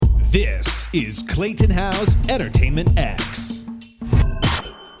is Clayton Howe's Entertainment X.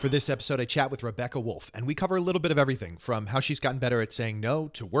 For this episode, I chat with Rebecca Wolf, and we cover a little bit of everything from how she's gotten better at saying no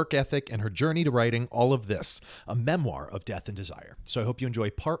to work ethic and her journey to writing all of this, a memoir of death and desire. So I hope you enjoy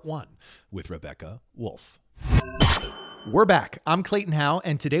part one with Rebecca Wolf. We're back. I'm Clayton Howe,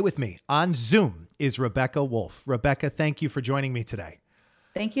 and today with me on Zoom is Rebecca Wolf. Rebecca, thank you for joining me today.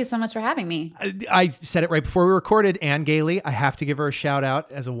 Thank you so much for having me. I said it right before we recorded. Ann Gailey, I have to give her a shout out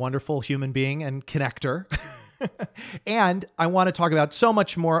as a wonderful human being and connector. And I want to talk about so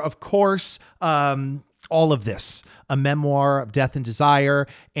much more, of course, all of this, a memoir of death and desire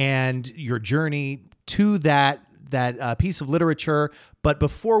and your journey to that piece of literature. But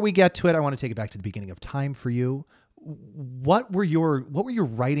before we get to it, I want to take it back to the beginning of time for you. What were your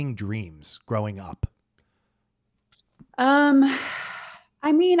writing dreams growing up?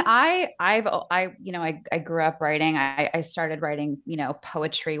 I mean, I grew up writing. I started writing,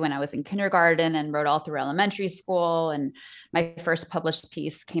 poetry when I was in kindergarten and wrote all through elementary school. And my first published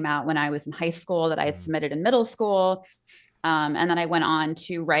piece came out when I was in high school that I had submitted in middle school. And then I went on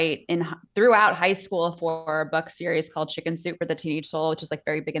to write throughout high school for a book series called Chicken Soup for the Teenage Soul, which was like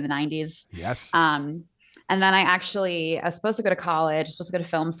very big in the 90s. Yes. And then I was supposed to go to college, supposed to go to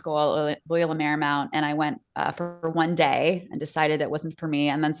film school at Loyola Marymount. And I went for one day and decided it wasn't for me.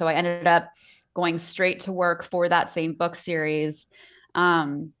 And then so I ended up going straight to work for that same book series.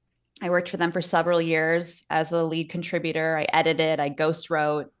 I worked for them for several years as a lead contributor. I edited, I ghost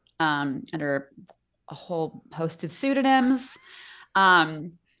wrote under a whole host of pseudonyms of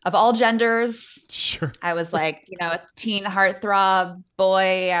all genders. Sure. I was like, a teen heartthrob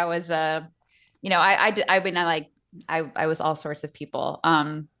boy. I was I was all sorts of people.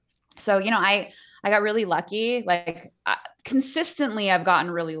 So, I got really lucky. Like consistently, I've gotten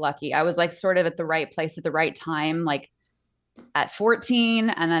really lucky. I was like sort of at the right place at the right time, like at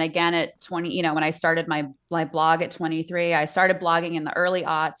 14. And then again at 20, when I started my blog at 23, I started blogging in the early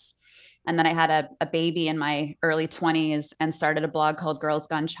aughts. And then I had a baby in my early 20s and started a blog called Girls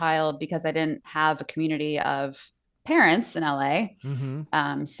Gone Child because I didn't have a community of parents in LA.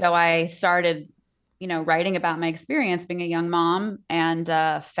 Mm-hmm. So I started, writing about my experience being a young mom and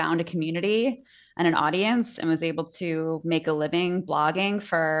found a community and an audience and was able to make a living blogging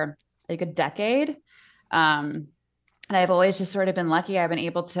for like a decade. And I've always just sort of been lucky. I've been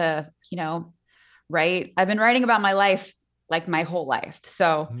able to, write. I've been writing about my life, like my whole life.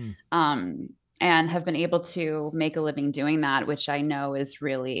 So, and have been able to make a living doing that, which I know is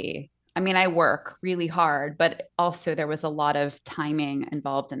really, I work really hard, but also there was a lot of timing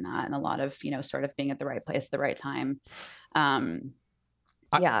involved in that and a lot of, sort of being at the right place at the right time. Yeah.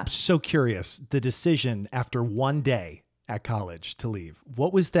 I'm so curious, the decision after one day at college to leave.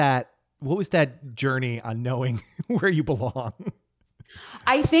 What was that journey on knowing where you belong?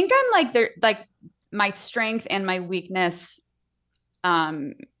 I think I'm like my strength and my weakness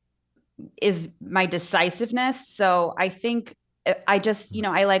is my decisiveness. So I think I just,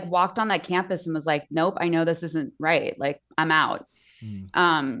 I like walked on that campus and was like, nope, I know this isn't right. Like I'm out.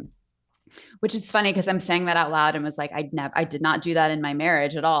 Which is funny because I'm saying that out loud and was like, I did not do that in my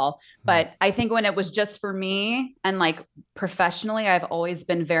marriage at all. But I think when it was just for me and like professionally, I've always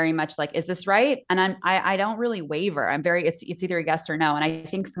been very much like, is this right? And I don't really waver. It's either a yes or no. And I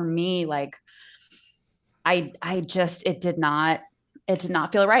think for me, like, it did not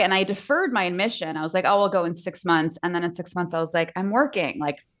feel right. And I deferred my admission. I was like, oh, I'll go in 6 months. And then in 6 months, I was like, I'm working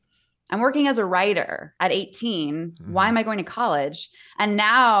as a writer at 18. Why am I going to college? And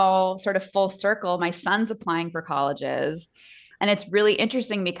now sort of full circle, my son's applying for colleges. And it's really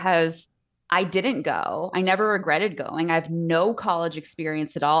interesting because I didn't go. I never regretted going. I have no college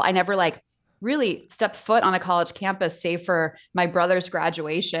experience at all. I never really stepped foot on a college campus, save for my brother's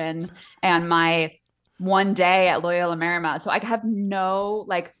graduation and my one day at Loyola Marymount. So I have no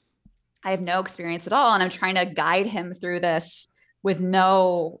experience at all. And I'm trying to guide him through this with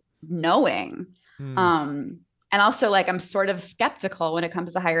no knowing. And also I'm sort of skeptical when it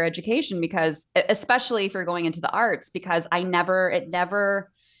comes to higher education because especially if you're going into the arts, because I never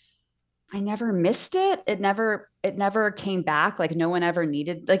missed it. It never came back. Like no one ever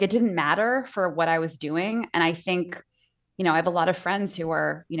needed, it didn't matter for what I was doing. And I think, I have a lot of friends who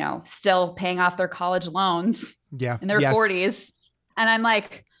are, still paying off their college loans in their 40s. And I'm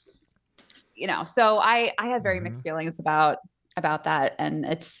like, so I have very mixed feelings about that. And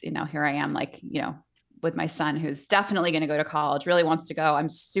it's, here I am with my son, who's definitely going to go to college, really wants to go. I'm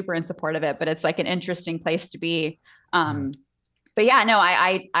super in support of it, but it's like an interesting place to be. But yeah, no,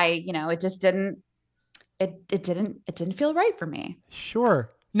 it just didn't, it didn't feel right for me.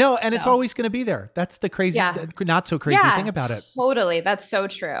 Sure. No, and it's So always going to be there. That's the crazy, yeah. not so crazy thing Yeah, about it. totally. That's so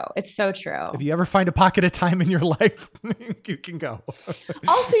true. It's so true. If you ever find a pocket of time in your life, you can go.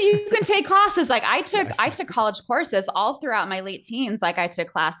 Also, you can take classes. Like I Yes. took college courses all throughout my late teens. Like I took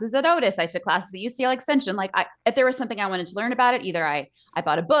classes at Otis, I took classes at UCL Extension. If there was something I wanted to learn about it, either I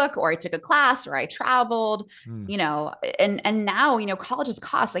bought a book or I took a class or I traveled, Mm, you know, and now, colleges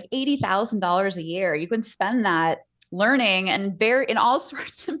cost like $80,000 a year. You can spend that learning and very in all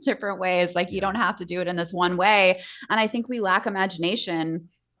sorts of different ways. Like you yeah. don't have to do it in this one way. And I think we lack imagination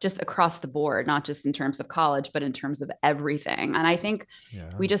just across the board, not just in terms of college, but in terms of everything. And I think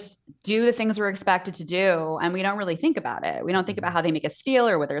Yeah. we just do the things we're expected to do and we don't really think about it. We don't think about Mhm. how they make us feel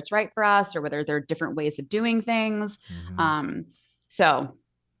or whether it's right for us or whether there are different ways of doing things. Mhm. Um, so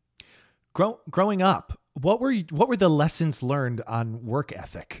Growing up, what were the lessons learned on work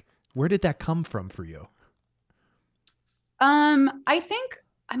ethic? Where did that come from for you? I think,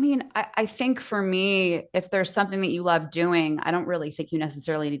 I think for me, if there's something that you love doing, I don't really think you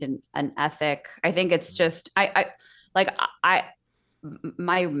necessarily need an ethic. I think it's just, like, I,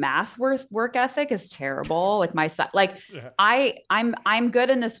 my work ethic is terrible. Like my son, like Yeah. I'm good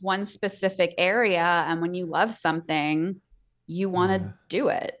in this one specific area. And when you love something, you want to Yeah. do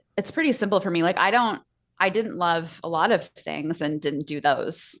it. It's pretty simple for me. Like I didn't love a lot of things and didn't do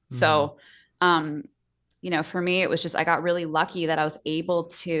those. Hmm. So, um, for me, it was just, I got really lucky that I was able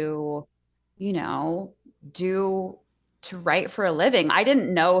to, you know, do to write for a living. I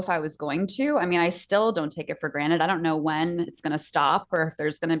didn't know if I was going to. I mean, I still don't take it for granted. I don't know when it's going to stop or if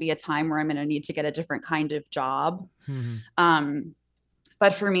there's going to be a time where I'm going to need to get a different kind of job. Hmm. Um,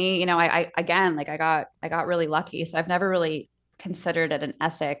 but for me, I again, like I got really lucky. So I've never really considered it an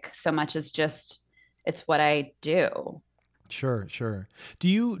ethic so much as just it's what I do. Sure, sure. Do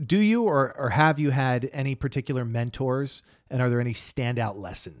you or have you had any particular mentors, and are there any standout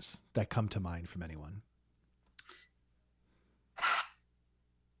lessons that come to mind from anyone?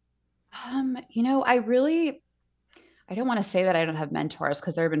 I don't want to say that I don't have mentors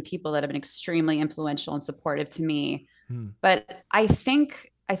because there have been people that have been extremely influential and supportive to me. Hmm. But I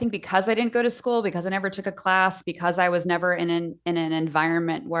think because I didn't go to school, because I never took a class, because I was never in an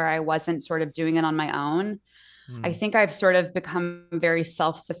environment where I wasn't sort of doing it on my own, I Hmm. think I've sort of become very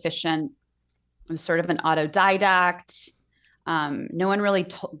self-sufficient. I'm sort of an autodidact. No one really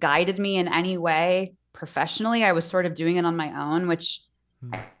guided me in any way professionally. I was sort of doing it on my own, which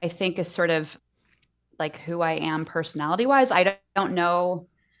Hmm. I think is sort of like who I am personality wise. I don't know.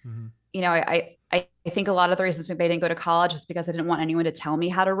 Hmm. I think a lot of the reasons maybe I didn't go to college was because I didn't want anyone to tell me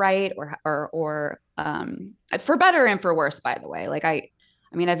how to write or for better and for worse, by the way.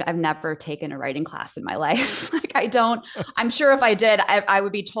 I've never taken a writing class in my life. Like I'm sure if I did, I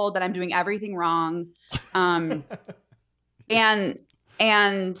would be told that I'm doing everything wrong. Um, and,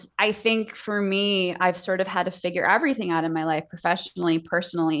 and I think for me, I've sort of had to figure everything out in my life, professionally,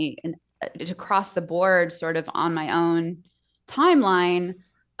 personally, and across the board, sort of on my own timeline.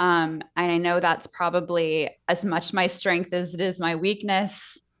 And I know that's probably as much my strength as it is my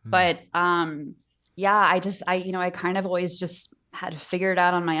weakness. Hmm. But yeah, I kind of always just had to figure it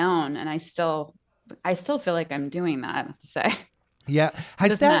out on my own. And I still feel like I'm doing that, I have to say. Yeah. It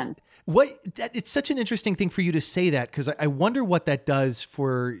Has doesn't that end. it's such an interesting thing for you to say that, because I wonder what that does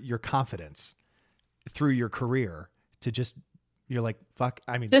for your confidence through your career, to just, you're like, fuck,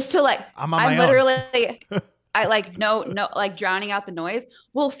 I mean, Just to like, I'm on I'm my own. literally, I like, no, like drowning out the noise.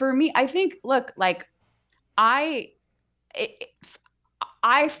 Well, for me, I think, look, like I, it,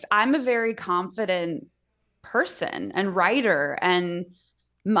 I'm a very confident person and writer and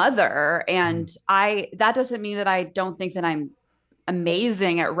mother. Hmm. And that doesn't mean that I don't think that I'm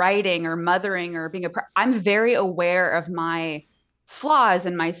amazing at writing or mothering or I'm very aware of my flaws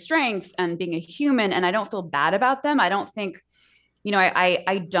and my strengths and being a human. And I don't feel bad about them. I don't think,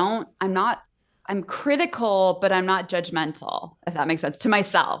 I don't, I'm critical, but I'm not judgmental, if that makes sense to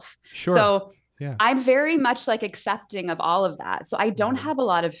myself. Sure. So Yeah. I'm very much like accepting of all of that. So I don't Hmm. have a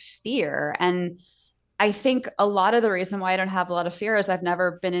lot of fear. And I think a lot of the reason why I don't have a lot of fear is I've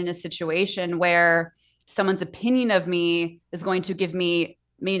never been in a situation where someone's opinion of me is going to give me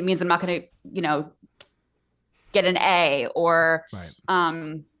means I'm not going to, get an A or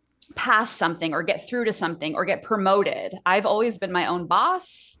Right. pass something or get through to something or get promoted. I've always been my own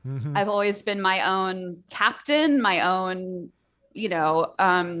boss. Hmm. I've always been my own captain, my own, you know,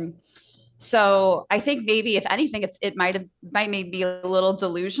 so I think maybe if anything, it might maybe be a little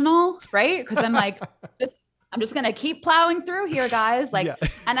delusional, right? Because I'm just gonna keep plowing through here, guys. Like,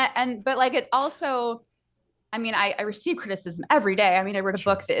 Yeah. but like it also, I receive criticism every day. I mean, I wrote a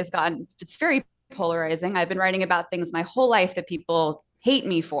Sure. book that it's very polarizing. I've been writing about things my whole life that people hate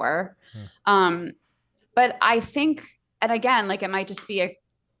me for. Yeah. But I think, and again, like it might just be a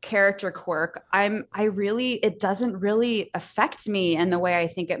character quirk. It doesn't really affect me in the way I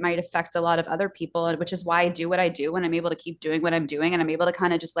think it might affect a lot of other people, which is why I do what I do when I'm able to keep doing what I'm doing. And I'm able to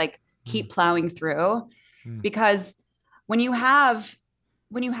kind of just like keep plowing through, Mm. because when you have,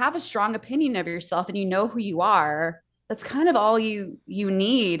 when you have a strong opinion of yourself and you know who you are, that's kind of all you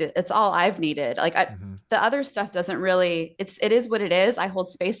need. It's all I've needed. Like Mhm. the other stuff doesn't really, it is what it is. I hold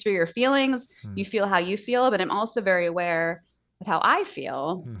space for your feelings. Mm. You feel how you feel, but I'm also very aware of how I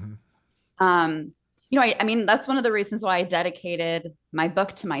feel. Mhm. Um, I mean, that's one of the reasons why I dedicated my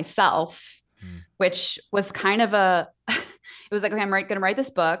book to myself, Mm. which was kind of it was like, okay, I'm going to write this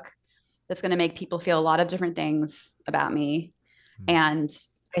book that's going to make people feel a lot of different things about me. Mm. And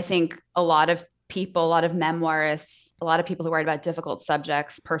I think a lot of people, a lot of memoirists, a lot of people who write about difficult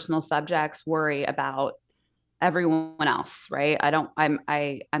subjects, personal subjects, worry about everyone else, right? I'm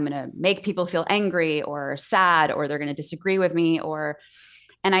going to make people feel angry or sad, or they're going to disagree with me,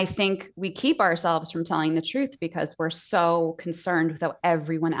 and I think we keep ourselves from telling the truth because we're so concerned with how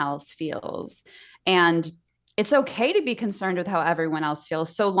everyone else feels. And it's okay to be concerned with how everyone else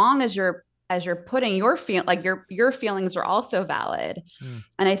feels, so long as you're putting your feel like your feelings are also valid. Mm.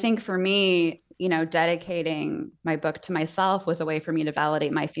 And I think for me, dedicating my book to myself was a way for me to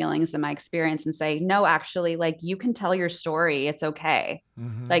validate my feelings and my experience and say, no, actually, like you can tell your story. It's okay.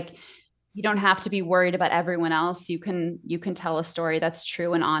 Mhm. Like you don't have to be worried about everyone else. You can tell a story that's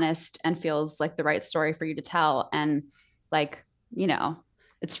true and honest and feels like the right story for you to tell. And like,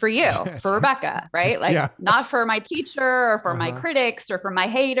 it's for you, for Rebecca, right? Yeah. Like not for my teacher or for my Uh-huh. critics or for my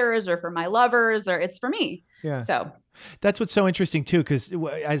haters or for my lovers, or it's for me. Yeah. So That's what's so interesting too, because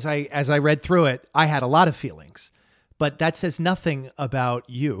as I read through it, I had a lot of feelings, but that says nothing about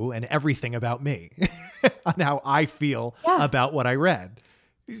you and everything about me on how I feel yeah, about what I read.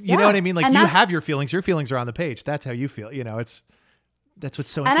 You know what yeah. I mean? Like And you that's, have your feelings. Your feelings are on the page. That's how you feel. That's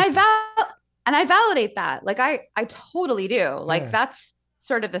what's so and interesting. I validate that. Like I totally do. Like Yeah. that's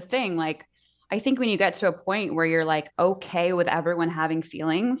sort of the thing. Like I think when you get to a point where you're like okay with everyone having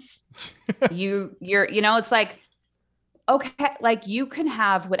feelings, it's like okay, like you can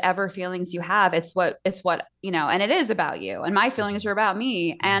have whatever feelings you have. It's what, and it is about you. And my feelings are about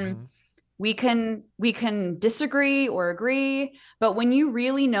me. And Mm-hmm. we can disagree or agree, but when you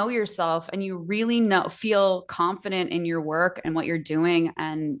really know yourself and you really feel confident in your work and what you're doing,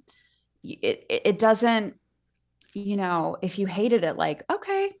 and it doesn't, if you hated it, like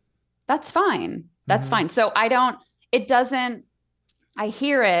okay, that's fine, that's Mm-hmm. fine. So I don't, it doesn't, I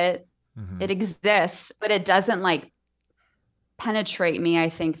hear it, Mm-hmm. it exists, but it doesn't like penetrate me, I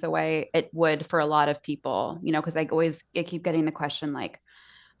think, the way it would for a lot of people, because I keep getting the question like,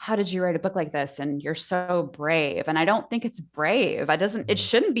 how did you write a book like this? And you're so brave. And I don't think it's brave. It Mm-hmm.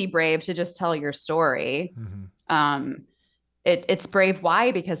 shouldn't be brave to just tell your story. Mm-hmm. Um, it's brave.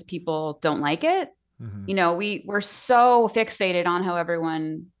 Why? Because people don't like it. Mm-hmm. We're so fixated on how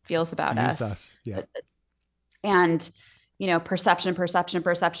everyone feels about Views us. us. Yeah. And, perception, perception,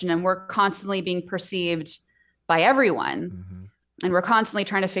 perception. And we're constantly being perceived by everyone. Mm-hmm. And we're constantly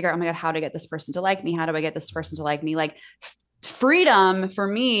trying to figure out, oh my God, how to get this person to like me? How do I get this person to like me? Like freedom for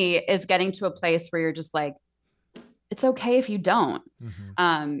me is getting to a place where you're just like, it's okay if you don't.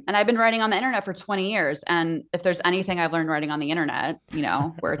 Mm-hmm. And I've been writing on the internet for 20 years. And if there's anything I've learned writing on the internet,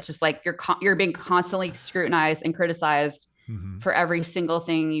 where it's just like you're being constantly scrutinized and criticized Mm-hmm. for every single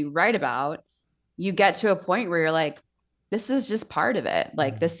thing you write about, you get to a point where you're like, this is just part of it.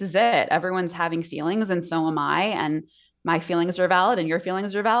 Like, Mm-hmm. this is it. Everyone's having feelings, and so am I. And my feelings are valid, and your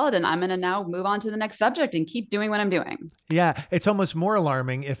feelings are valid. And I'm going to now move on to the next subject and keep doing what I'm doing. Yeah, it's almost more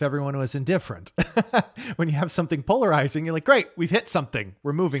alarming if everyone was indifferent. When you have something polarizing, you're like, "Great, we've hit something.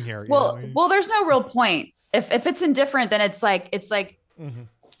 We're moving here." Well, there's no real point. If it's indifferent, then it's like Mm-hmm.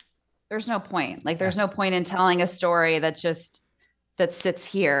 there's no point. Like Yeah. there's no point in telling a story that sits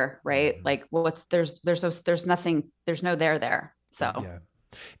here, right? Mm-hmm. Like there's nothing, there's no there. So Yeah.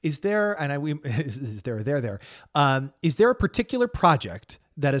 Is there, and is there a there? Is there a particular project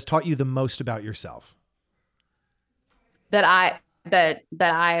that has taught you the most about yourself? that I that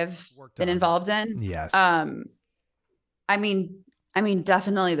I've Worked been on. involved in. Yes. Um, I mean,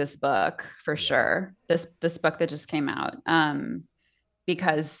 definitely this book for sure. This book that just came out.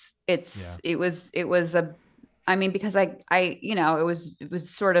 Because Yeah. it was a, I mean, because it was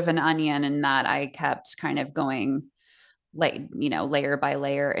sort of an onion in that I kept kind of going like, layer by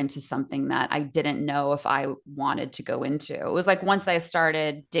layer into something that I didn't know if I wanted to go into. It was like once I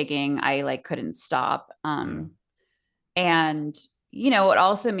started digging, I like couldn't stop. Yeah. And it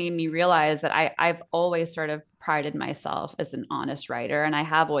also made me realize that I've always sort of prided myself as an honest writer, and I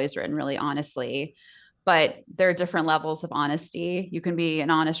have always written really honestly, but there are different levels of honesty. You can be an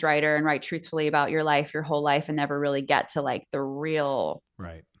honest writer and write truthfully about your life, your whole life, and never really get to like the real,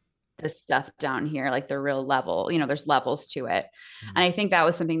 Right. this stuff down here, like the real level. There's levels to it. Mm. And I think that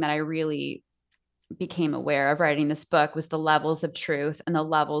was something that I really became aware of writing this book, was the levels of truth and the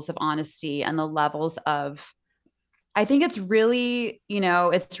levels of honesty and the levels of, I think it's really,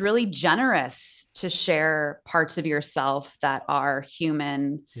 it's really generous to share parts of yourself that are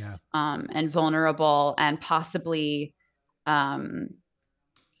human, Yeah. and vulnerable and possibly, um,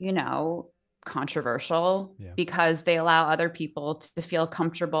 controversial, Yeah. because they allow other people to feel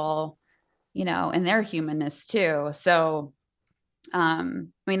comfortable, in their humanness too. So, I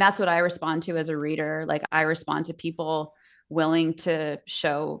mean, that's what I respond to as a reader. Like, I respond to people willing to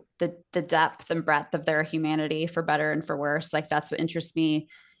show the depth and breadth of their humanity, for better and for worse. Like, that's what interests me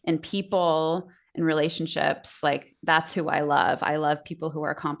in people and relationships. Like, that's who I love. I love people who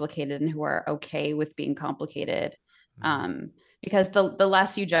are complicated and who are okay with being complicated. Um, because the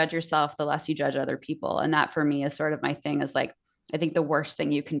less you judge yourself, the less you judge other people. And that for me is sort of my thing, is like, I think the worst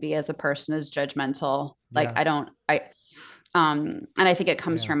thing you can be as a person is judgmental. Like, Yeah. and I think it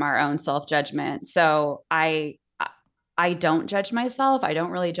comes Yeah. from our own self-judgment. So I don't judge myself. I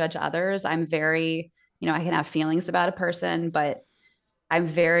don't really judge others. I'm very, I can have feelings about a person, but I'm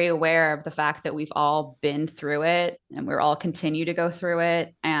very aware of the fact that we've all been through it and we're all continue to go through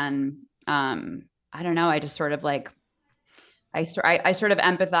it. And I don't know, I just sort of like, I sort of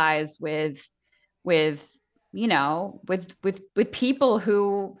empathize with with people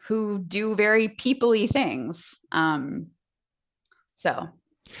who do very people-y things. So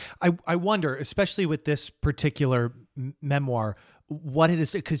I wonder, especially with this particular memoir, what it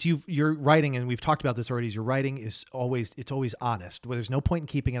is, because you're writing, and we've talked about this already, is your writing is always, it's always honest, where there's no point in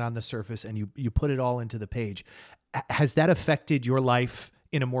keeping it on the surface, and you put it all into the page. Has that affected your life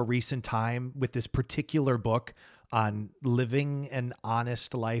in a more recent time with this particular book on living an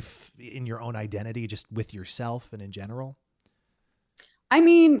honest life in your own identity, just with yourself and in general? I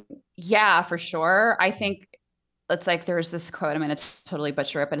mean, yeah, for sure. I think it's like, there's this quote, I'm going to totally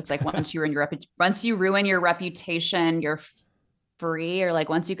butcher it, but it's like, once you ruin your reputation, you're free. Or like,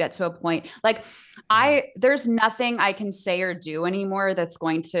 once you get to a point, like, there's nothing I can say or do anymore that's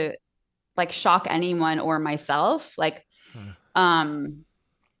going to like shock anyone or myself. Like, um,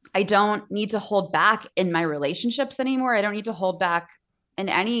 I don't need to hold back in my relationships anymore. I don't need to hold back in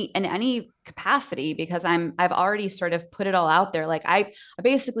any capacity, because I've already sort of put it all out there. Like, I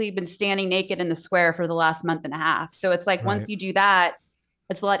basically been standing naked in the square for the last month and a half. So it's like, Right. once you do that,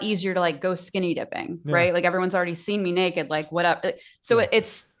 it's a lot easier to like go skinny dipping, Yeah. right? Like, everyone's already seen me naked, like what up? So Yeah.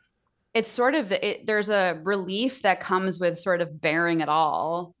 it's sort of, there's a relief that comes with sort of bearing it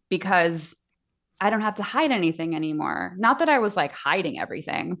all, because I don't have to hide anything anymore. Not that I was like hiding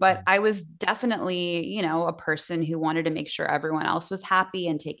everything, but I was definitely, a person who wanted to make sure everyone else was happy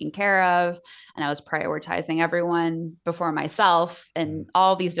and taken care of. And I was prioritizing everyone before myself in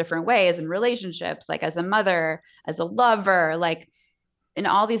all these different ways, in relationships, like as a mother, as a lover, like in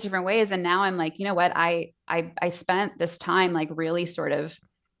all these different ways. And now I'm like, you know what? I spent this time like really sort of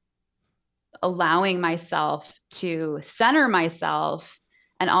allowing myself to center myself,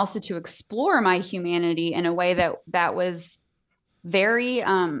 and also to explore my humanity in a way that was very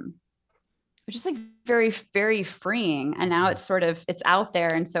just like very, very freeing. And now it's sort of, it's out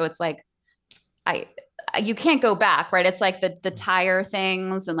there. And so it's like, I you can't go back, right? It's like the tire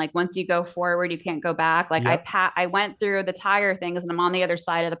things, and like, once you go forward, you can't go back. Like, Yep. I went through the tire things, and I'm on the other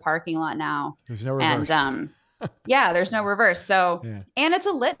side of the parking lot now. There's no And reverse. yeah, there's no reverse. So, Yeah. and it's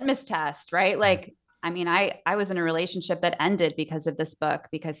a litmus test, right? Like, I mean, I was in a relationship that ended because of this book,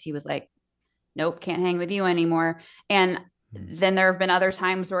 because he was like, nope, can't hang with you anymore. And then there have been other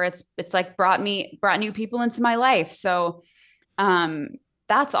times where it's like brought new people into my life. So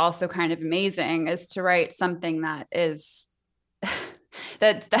that's also kind of amazing, is to write something that is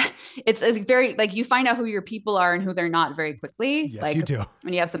that it's very, like, you find out who your people are and who they're not very quickly. Yes, like, you do.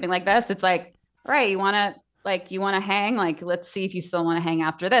 when you have something like this, it's like, all right, you want to hang, like, let's see if you still want to hang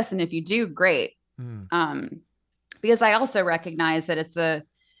after this. And if you do, great. Because I also recognize that it's a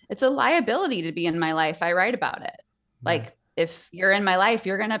liability to be in my life. I write about it. Like, if you're in my life,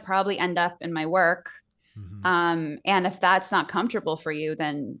 you're going to probably end up in my work. And if that's not comfortable for you,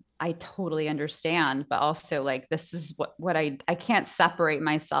 then I totally understand. But also, like, this is what I can't separate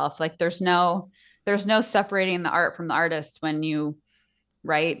myself. Like, there's no separating the art from the artist when you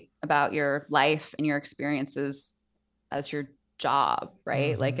write about your life and your experiences as your job,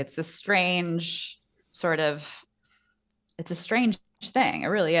 right? Like, it's a strange thing. It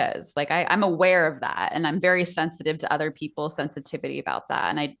really is. Like I'm aware of that, and I'm very sensitive to other people's sensitivity about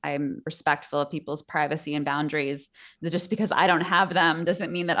that. And I'm respectful of people's privacy and boundaries. Just because I don't have them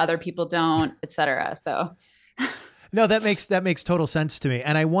doesn't mean that other people don't, et cetera. So No, that makes total sense to me.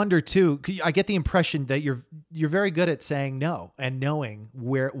 And I wonder too, I get the impression that you're very good at saying no and knowing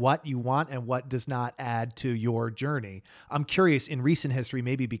what you want and what does not add to your journey. I'm curious, in recent history,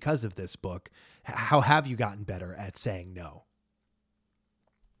 maybe because of this book, how have you gotten better at saying no?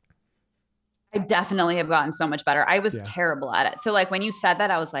 I definitely have gotten so much better. I was Yeah. terrible at it. So like when you said that,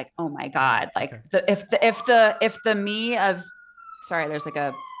 I was like, oh my God, like Okay. if the me of, sorry, there's like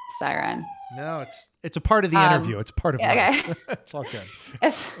a siren. No, it's a part of the interview. It's part of life. Okay. It's all good.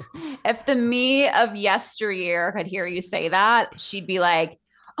 If the me of yesteryear could hear you say that, she'd be like,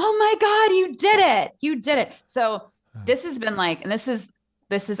 oh my God, you did it. You did it. So this has been like, and this is,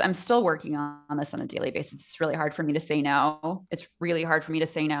 I'm still working on this on a daily basis. It's really hard for me to say no. It's really hard for me to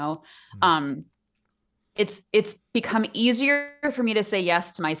say no. It's become easier for me to say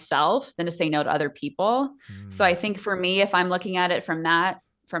yes to myself than to say no to other people. So I think for me, if I'm looking at it from that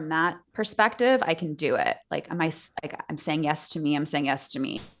perspective, I can do it. Like, I'm saying yes to me. I'm saying yes to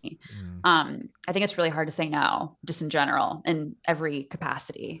me. I think it's really hard to say no, just in general, in every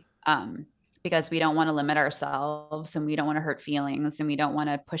capacity. Because we don't want to limit ourselves, and we don't want to hurt feelings, and we don't want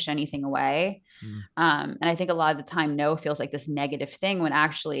to push anything away. And I think a lot of the time, no feels like this negative thing, when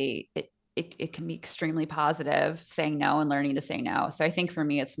actually it can be extremely positive, saying no and learning to say no. So I think for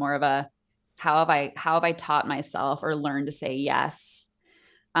me, it's more of a, how have I taught myself or learned to say yes,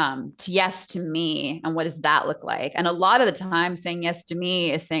 to yes to me, and what does that look like? And a lot of the time, saying yes to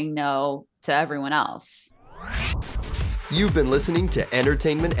me is saying no to everyone else. You've been listening to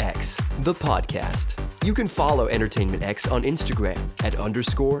Entertainment X, the podcast. You can follow Entertainment X on Instagram at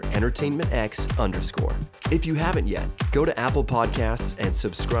 _EntertainmentX_. If you haven't yet, go to Apple Podcasts and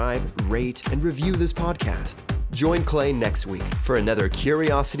subscribe, rate, and review this podcast. Join Clay next week for another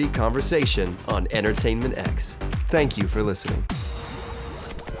curiosity conversation on Entertainment X. Thank you for listening.